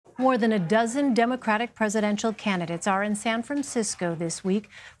More than a dozen Democratic presidential candidates are in San Francisco this week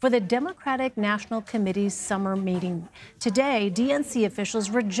for the Democratic National Committee's summer meeting. Today, DNC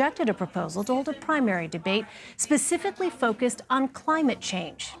officials rejected a proposal to hold a primary debate specifically focused on climate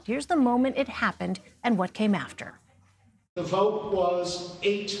change. Here's the moment it happened and what came after. The vote was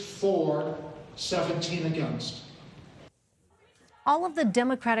 8 for, 17 against. All of the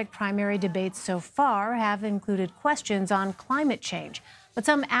Democratic primary debates so far have included questions on climate change. But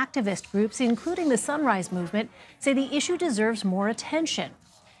some activist groups, including the Sunrise Movement, say the issue deserves more attention.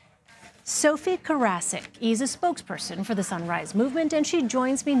 Sofie Karasek is a spokesperson for the Sunrise Movement, and she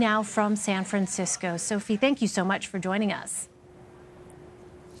joins me now from San Francisco. Sofie, thank you so much for joining us.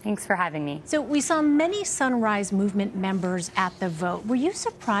 Thanks for having me. So we saw many Sunrise Movement members at the vote. Were you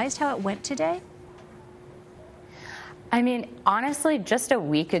surprised how it went today? I mean, honestly, just a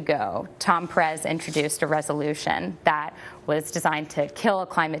week ago, Tom Perez introduced a resolution that was designed to kill a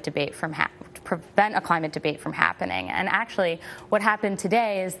climate debate to prevent a climate debate from happening. And actually, what happened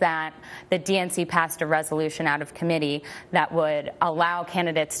today is that the DNC passed a resolution out of committee that would allow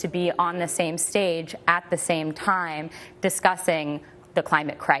candidates to be on the same stage at the same time discussing the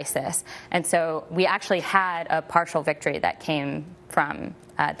climate crisis. And so we actually had a partial victory that came from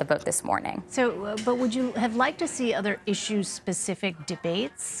the vote this morning. So, but would you have liked to see other issue-specific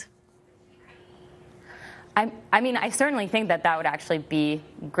debates? I mean, I certainly think that that would actually be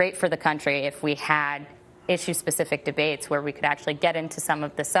great for the country if we had issue-specific debates where we could actually get into some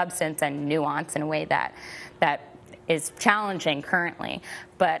of the substance and nuance in a way that is challenging currently.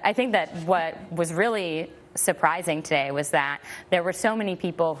 But I think that what was really surprising today was that there were so many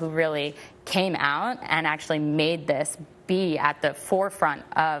people who really came out and actually made this be at the forefront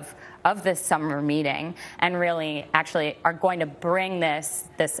of this summer meeting and really actually are going to bring this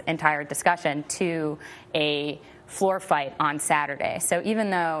entire discussion to a floor fight on Saturday. So even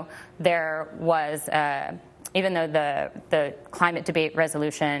though there was, even though the climate debate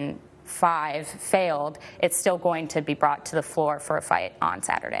resolution 5 failed, it's still going to be brought to the floor for a fight on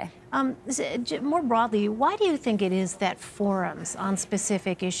Saturday. More broadly, why do you think it is that forums on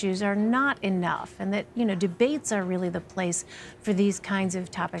specific issues are not enough and that, debates are really the place for these kinds of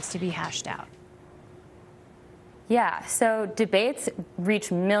topics to be hashed out? Yeah, so debates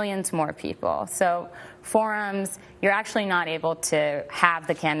reach millions more people. So forums, you're actually not able to have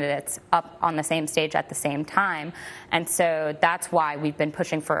the candidates up on the same stage at the same time. And so that's why we've been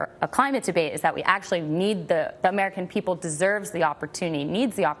pushing for a climate debate, is that we actually need the American people needs the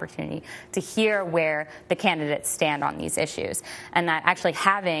opportunity to hear where the candidates stand on these issues. And that actually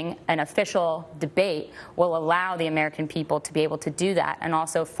having an official debate will allow the American people to be able to do that and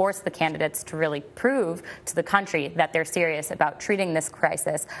also force the candidates to really prove to the country that they're serious about treating this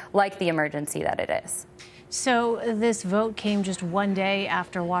crisis like the emergency that it is. So this vote came just one day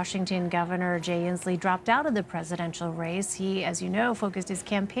after Washington Governor Jay Inslee dropped out of the presidential race. He, as you know, focused his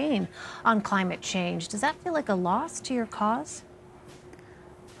campaign on climate change. Does that feel like a loss to your cause?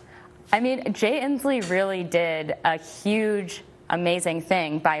 I mean, Jay Inslee really did a huge, amazing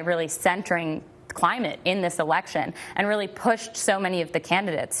thing by really centering climate in this election and really pushed so many of the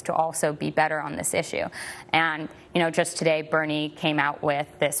candidates to also be better on this issue. And, just today, Bernie came out with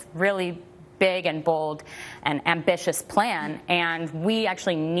this really big and bold and ambitious plan, and we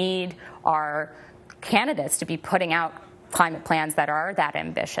actually need our candidates to be putting out climate plans that are that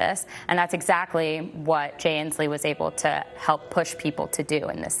ambitious, and that's exactly what Jay Inslee was able to help push people to do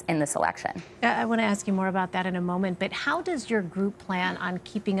in this election. I want to ask you more about that in a moment, but how does your group plan on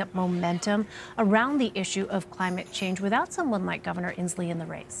keeping up momentum around the issue of climate change without someone like Governor Inslee in the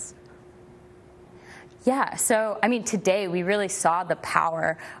race? Yeah, so I mean, today we really saw the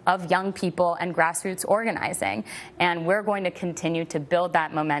power of young people and grassroots organizing, and we're going to continue to build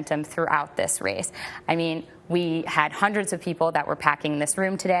that momentum throughout this race. I mean, we had hundreds of people that were packing this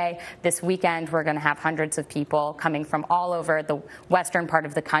room today. This weekend, we're going to have hundreds of people coming from all over the western part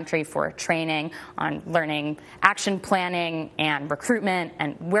of the country for training on learning action planning and recruitment,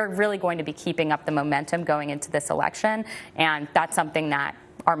 and we're really going to be keeping up the momentum going into this election, and that's something that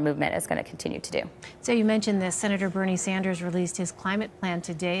our movement is going to continue to do. So you mentioned this. Senator Bernie Sanders released his climate plan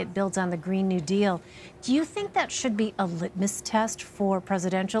today. It builds on the Green New Deal. Do you think that should be a litmus test for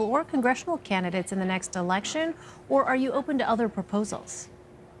presidential or congressional candidates in the next election, or are you open to other proposals?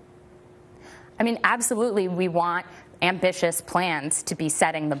 I mean, absolutely, we want ambitious plans to be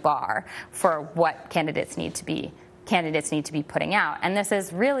setting the bar for what candidates need to be putting out. And this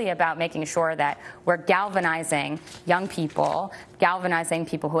is really about making sure that we're galvanizing young people, galvanizing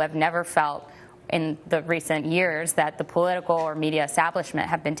people who have never felt in the recent years that the political or media establishment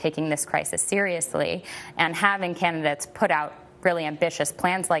have been taking this crisis seriously, and having candidates put out really ambitious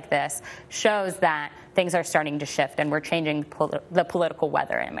plans like this shows that things are starting to shift and we're changing the political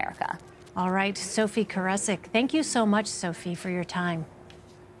weather in America. All right, Sofie Karasek, thank you so much, Sofie, for your time.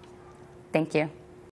 Thank you.